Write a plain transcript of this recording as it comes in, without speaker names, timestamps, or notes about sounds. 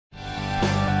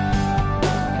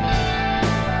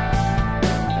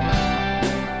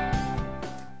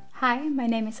Hi, my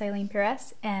name is Eylene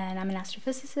Pirez, and I'm an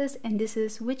astrophysicist, and this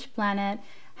is which planet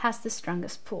has the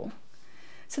strongest pull.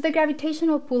 So the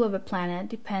gravitational pull of a planet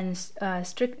depends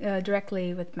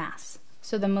directly with mass.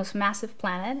 So the most massive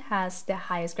planet has the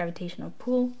highest gravitational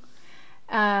pull,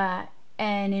 and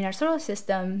in our solar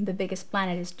system, the biggest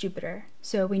planet is Jupiter.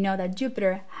 So we know that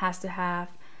Jupiter has to have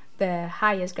the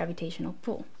highest gravitational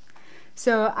pull.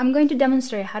 So I'm going to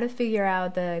demonstrate how to figure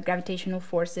out the gravitational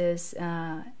forces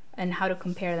and how to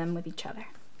compare them with each other.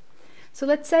 So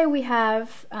let's say we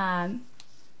have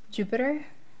Jupiter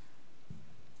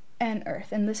and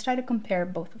Earth, and let's try to compare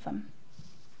both of them.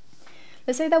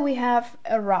 Let's say that we have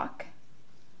a rock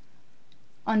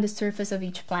on the surface of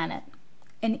each planet,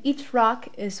 and each rock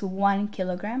is 1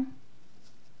 kilogram.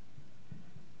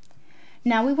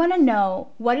 Now we want to know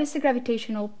what is the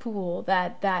gravitational pull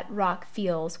that that rock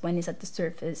feels when it's at the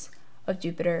surface of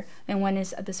Jupiter and when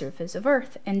it's at the surface of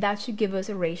Earth, and that should give us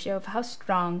a ratio of how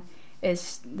strong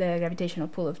is the gravitational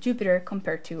pull of Jupiter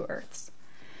compared to Earth's.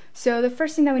 So the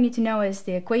first thing that we need to know is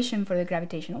the equation for the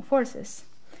gravitational forces,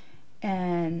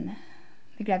 and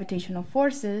the gravitational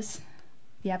forces,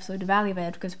 the absolute value of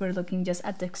it, because we're looking just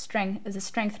at the strength as a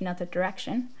strength, not the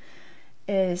direction,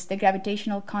 is the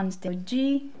gravitational constant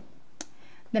G,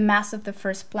 the mass of the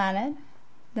first planet,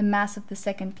 the mass of the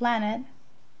second planet,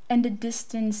 and the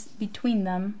distance between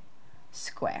them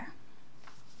square.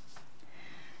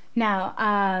 Now,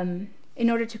 in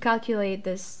order to calculate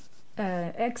this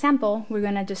example, we're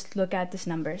going to just look at this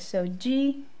number. So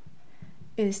G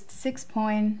is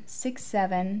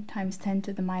 6.67 times 10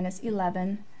 to the minus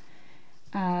 11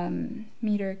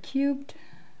 meter cubed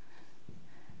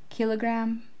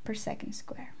kilogram per second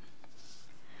square.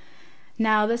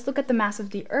 Now let's look at the mass of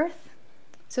the Earth.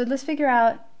 So let's figure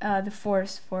out the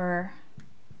force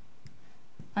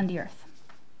on the Earth.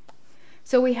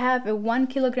 So we have a 1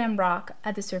 kilogram rock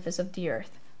at the surface of the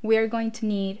Earth. We are going to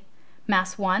need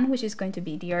mass 1, which is going to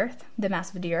be the Earth, the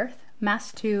mass of the Earth,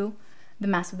 mass 2, the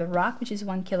mass of the rock, which is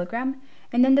 1 kilogram,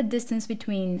 and then the distance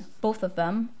between both of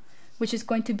them, which is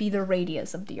going to be the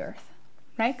radius of the Earth,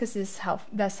 right? Because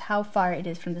that's how far it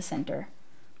is from the center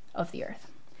of the Earth.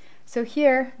 So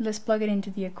here, let's plug it into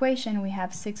the equation. We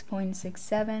have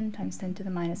 6.67 times 10 to the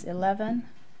minus 11.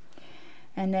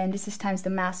 And then this is times the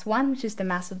mass 1, which is the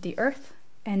mass of the Earth.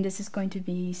 And this is going to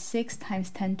be 6 times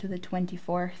 10 to the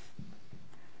 24th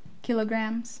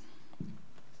kilograms.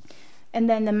 And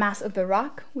then the mass of the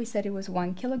rock, we said it was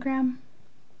 1 kilogram.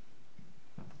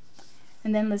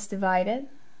 And then let's divide it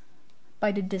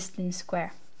by the distance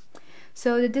square.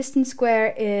 So the distance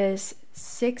square is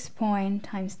 6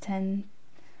 times 10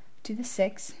 to the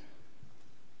 6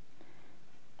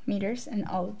 meters, and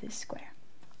all of this square.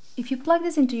 If you plug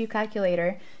this into your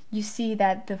calculator, you see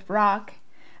that the rock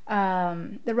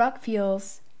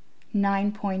feels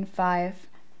 9.5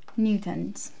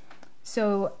 newtons.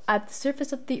 So at the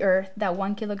surface of the Earth, that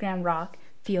 1 kilogram rock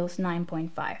feels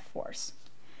 9.5 force.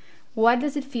 What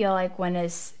does it feel like when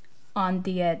it's on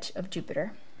the edge of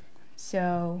Jupiter?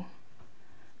 So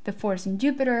the force in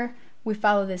Jupiter, we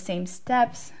follow the same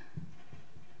steps,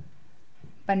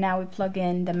 but now we plug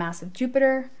in the mass of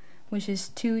Jupiter, which is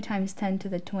 2 times 10 to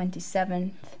the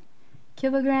 27th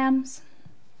kilograms.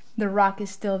 The rock is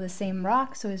still the same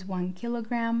rock, so it's 1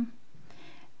 kilogram.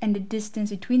 And the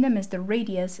distance between them is the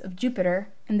radius of Jupiter,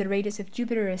 and the radius of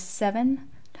Jupiter is 7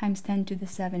 times 10 to the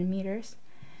 7 meters,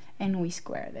 and we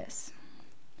square this.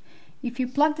 If you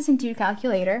plug this into your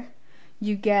calculator,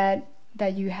 you get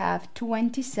that you have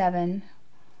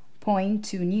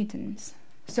 27.2 newtons.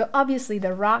 So obviously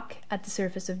the rock at the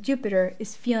surface of Jupiter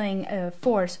is feeling a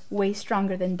force way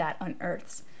stronger than that on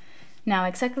Earth's. Now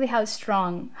exactly how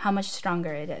much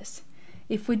stronger it is.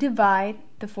 If we divide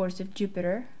the force of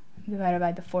Jupiter divided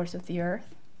by the force of the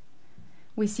Earth,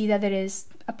 we see that it is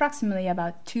approximately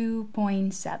about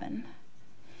 2.7,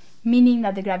 meaning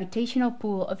that the gravitational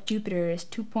pull of Jupiter is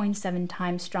 2.7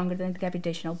 times stronger than the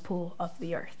gravitational pull of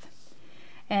the Earth.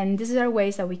 And these are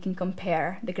ways that we can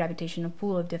compare the gravitational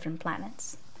pull of different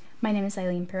planets. My name is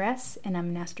Eylene Pirez, and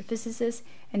I'm an astrophysicist,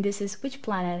 and this is which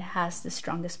planet has the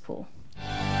strongest pull.